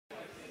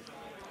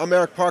I'm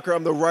Eric Parker.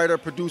 I'm the writer,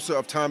 producer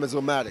of Time is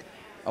Illmatic.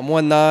 I'm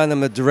One9. I'm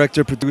the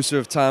director, producer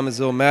of Time is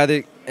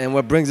Illmatic. And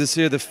what brings us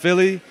here to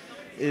Philly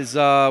is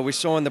we're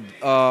showing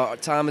the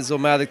Time is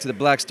Illmatic to the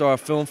BlackStar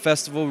Film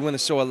Festival. We want to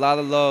show a lot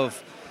of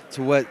love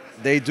to what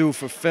they do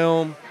for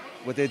film,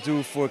 what they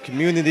do for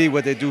community,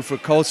 what they do for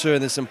culture,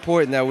 and it's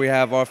important that we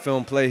have our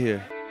film play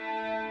here.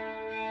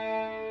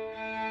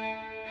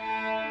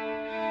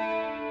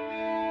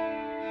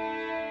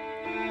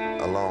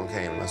 Along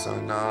came my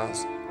son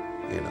Nas,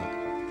 you know.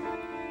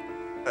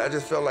 I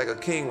just felt like a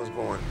king was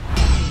born.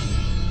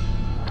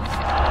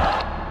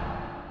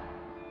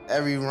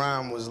 Every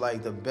rhyme was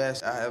like the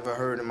best I ever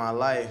heard in my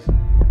life.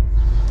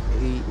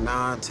 8,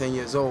 9, 10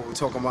 years old, we're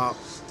talking about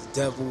the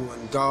devil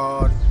and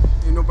God.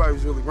 Ain't nobody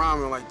was really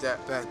rhyming like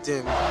that back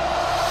then.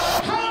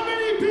 How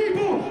many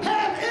people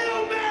have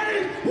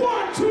Illmatic?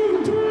 1,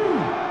 2, 3.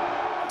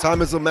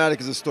 Time is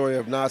Illmatic is a story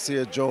of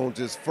Nasir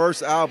Jones'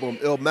 first album,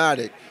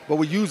 Illmatic, but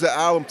we use the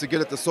album to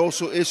get at the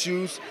social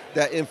issues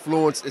that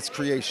influenced its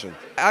creation.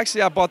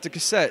 Actually, I bought the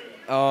cassette.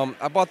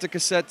 I bought the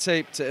cassette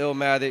tape to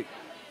Illmatic,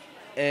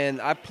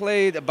 and I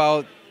played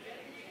about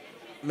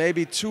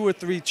maybe 2 or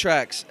 3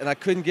 tracks, and I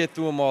couldn't get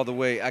through them all the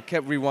way. I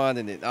kept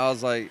rewinding it. I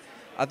was like,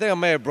 I think I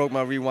may have broke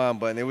my rewind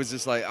button. It was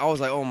just like, I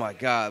was like, oh my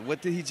God,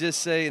 what did he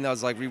just say? And I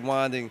was like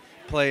rewinding,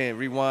 playing,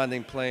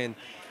 rewinding, playing.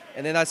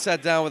 And then I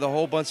sat down with a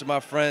whole bunch of my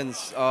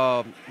friends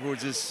who were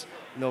just,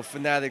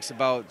 fanatics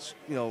about,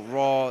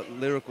 raw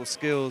lyrical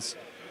skills.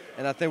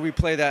 And I think we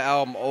played that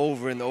album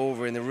over and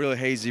over in a real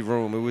hazy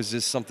room. It was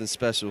just something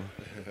special.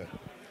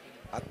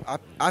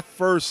 I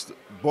first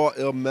bought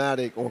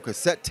Illmatic on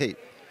cassette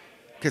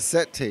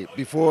tape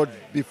before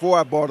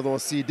I bought it on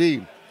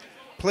CD.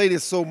 Played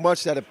it so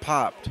much that it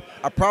popped.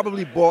 I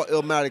probably bought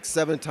Illmatic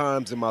 7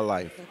 times in my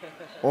life.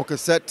 On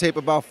cassette tape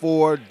about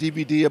 4,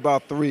 DVD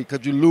about 3,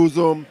 because you lose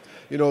them,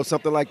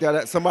 something like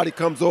that. Somebody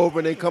comes over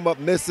and they come up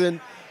missing,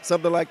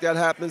 something like that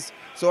happens.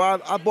 So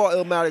I bought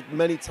Illmatic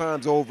many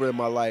times over in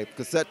my life.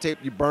 Cassette tape,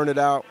 you burn it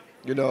out,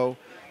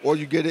 or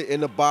you get it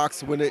in a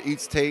box when it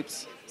eats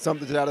tapes,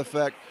 something to that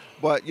effect.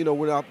 But,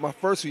 my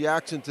first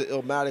reaction to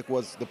Illmatic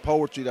was the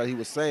poetry that he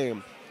was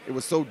saying. It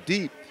was so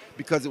deep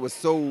because it was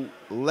so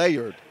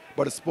layered,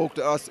 but it spoke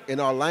to us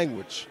in our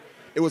language.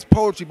 It was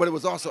poetry, but it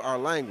was also our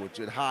language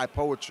and high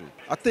poetry.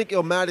 I think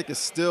Illmatic is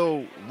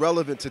still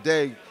relevant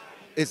today.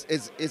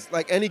 It's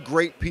like any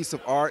great piece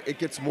of art. It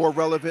gets more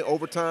relevant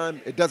over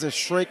time. It doesn't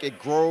shrink, it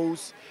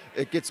grows.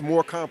 It gets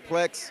more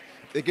complex.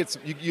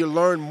 You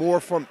learn more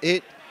from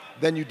it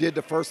than you did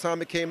the first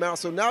time it came out.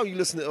 So now you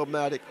listen to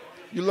Illmatic,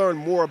 you learn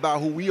more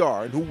about who we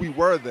are and who we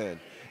were then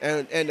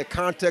and the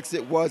context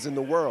it was in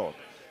the world.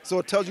 So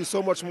it tells you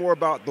so much more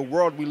about the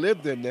world we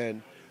lived in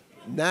then,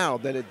 now,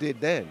 than it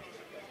did then.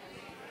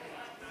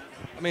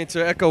 I mean,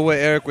 to echo what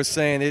Eric was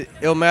saying,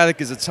 Illmatic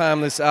is a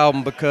timeless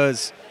album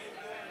because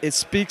it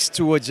speaks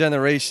to a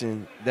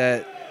generation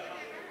that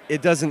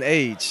it doesn't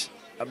age.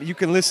 I mean, you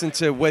can listen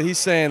to what he's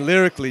saying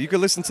lyrically. You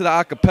can listen to the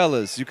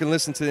acapellas. You can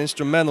listen to the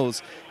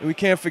instrumentals. And we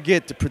can't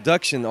forget the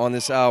production on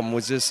this album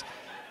was just,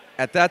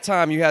 at that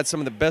time, you had some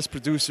of the best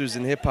producers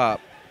in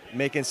hip-hop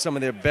making some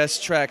of their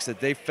best tracks that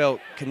they felt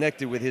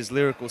connected with his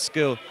lyrical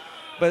skill.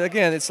 But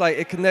again, it's like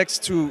it connects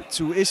to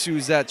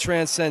issues that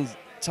transcend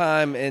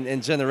time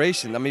and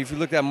generation. I mean, if you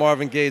look at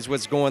Marvin Gaye's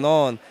What's Going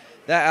On,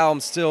 that album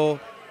still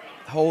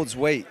holds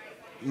weight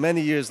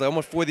many years, like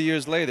almost 40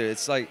 years later.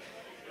 It's like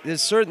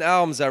there's certain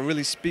albums that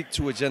really speak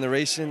to a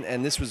generation,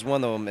 and this was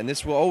one of them. And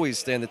this will always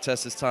stand the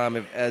test of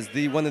time as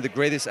one of the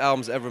greatest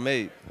albums ever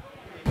made.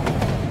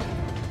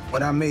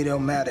 When I made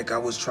Illmatic, I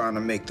was trying to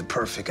make the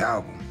perfect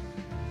album.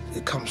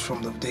 It comes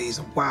from the days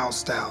of Wild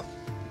Style.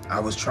 I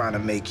was trying to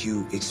make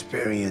you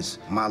experience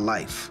my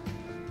life.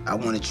 I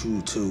wanted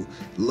you to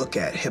look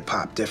at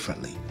hip-hop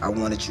differently. I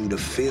wanted you to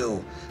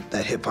feel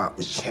that hip-hop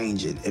was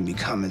changing and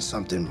becoming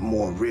something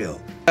more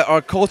real.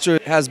 Our culture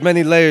has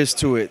many layers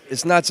to it.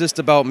 It's not just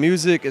about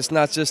music. It's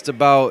not just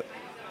about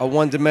a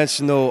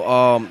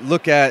one-dimensional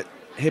look at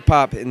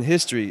hip-hop in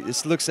history.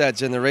 This looks at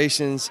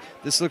generations.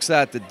 This looks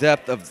at the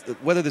depth of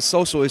what are the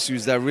social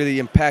issues that really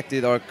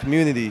impacted our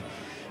community.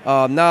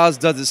 Nas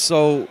does it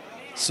so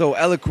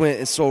eloquent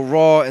and so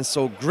raw and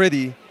so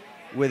gritty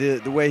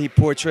with the way he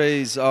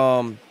portrays,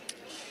 a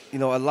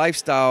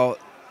lifestyle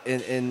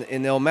in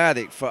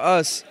Illmatic. For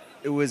us,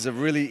 it was a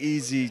really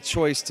easy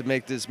choice to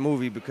make this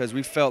movie because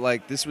we felt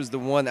like this was the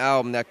one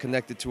album that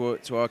connected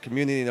to our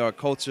community and our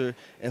culture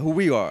and who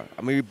we are.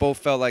 I mean, we both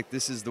felt like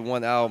this is the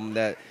one album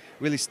that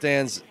really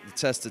stands the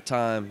test of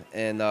time,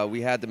 and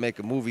we had to make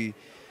a movie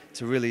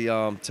to really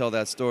tell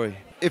that story.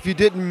 If you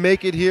didn't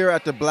make it here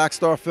at the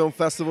BlackStar Film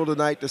Festival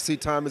tonight to see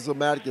Time is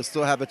Illmatic, you'll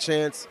still have a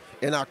chance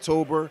in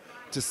October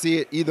to see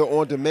it either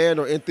on demand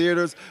or in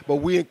theaters. But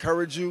we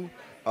encourage you,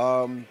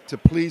 to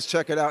please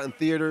check it out in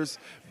theaters.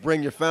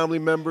 Bring your family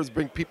members,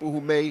 bring people who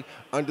may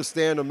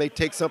understand or may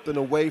take something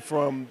away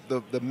from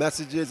the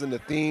messages and the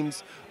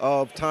themes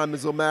of Time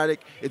is Illmatic.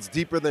 It's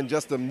deeper than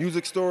just a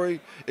music story.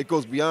 It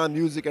goes beyond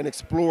music and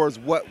explores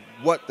what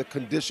the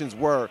conditions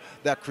were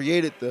that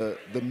created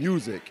the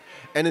music.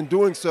 And in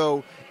doing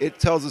so, it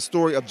tells a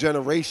story of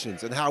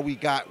generations and how we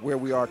got where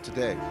we are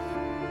today.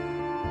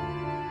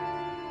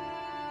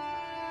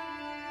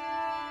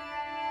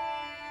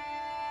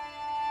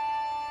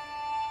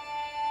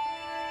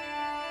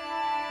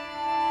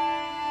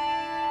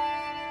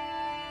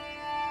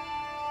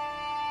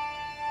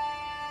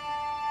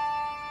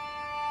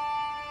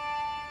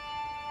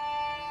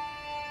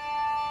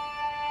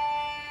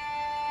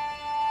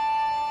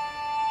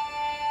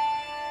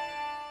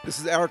 This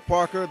is Erik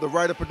Parker, the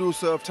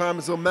writer-producer of Time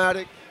is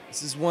Illmatic.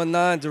 This is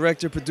One9,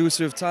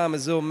 director-producer of Time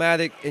is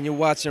Illmatic, and you're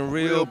watching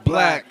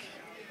Reelblack.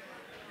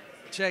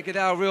 Check it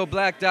out,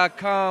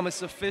 Reelblack.com.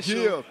 It's official.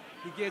 Yeah.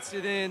 He gets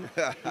it in.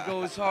 He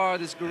goes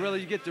hard. It's guerrilla.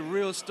 You get the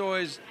real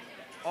stories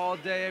all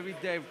day, every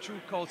day.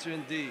 True culture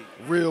indeed.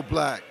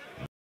 Reelblack.